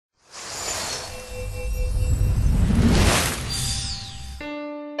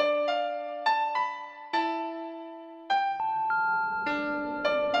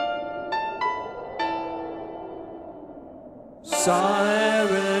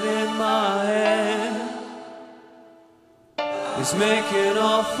Siren in my head is making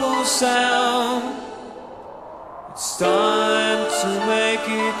awful sound. It's time to make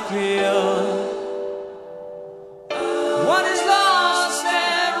it clear what is lost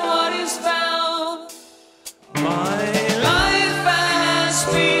and what is found. My life has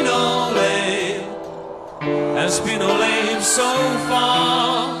been all lame so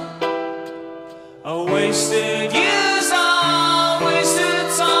far. I wasted years, I wasted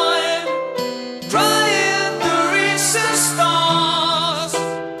time trying to reach the stars.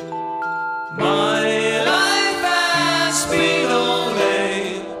 My life has been all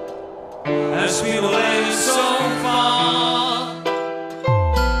lame so far.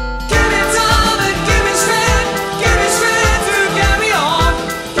 Give me time and give me strength to carry on.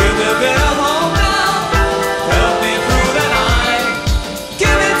 Give me a bit of hope now, help me through the night.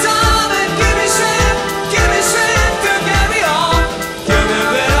 Give me time and give me strength to carry on. Give me a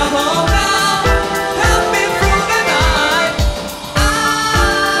bit of hope now, help me through the night.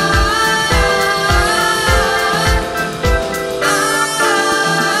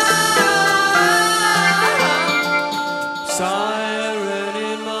 Siren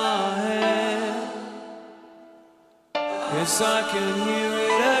in my head, yes, I can hear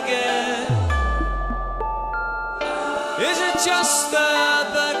it again. Is it just the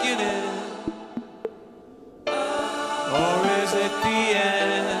beginning, or is it the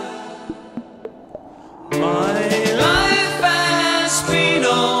end? My life has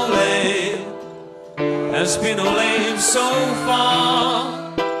been all lame so far.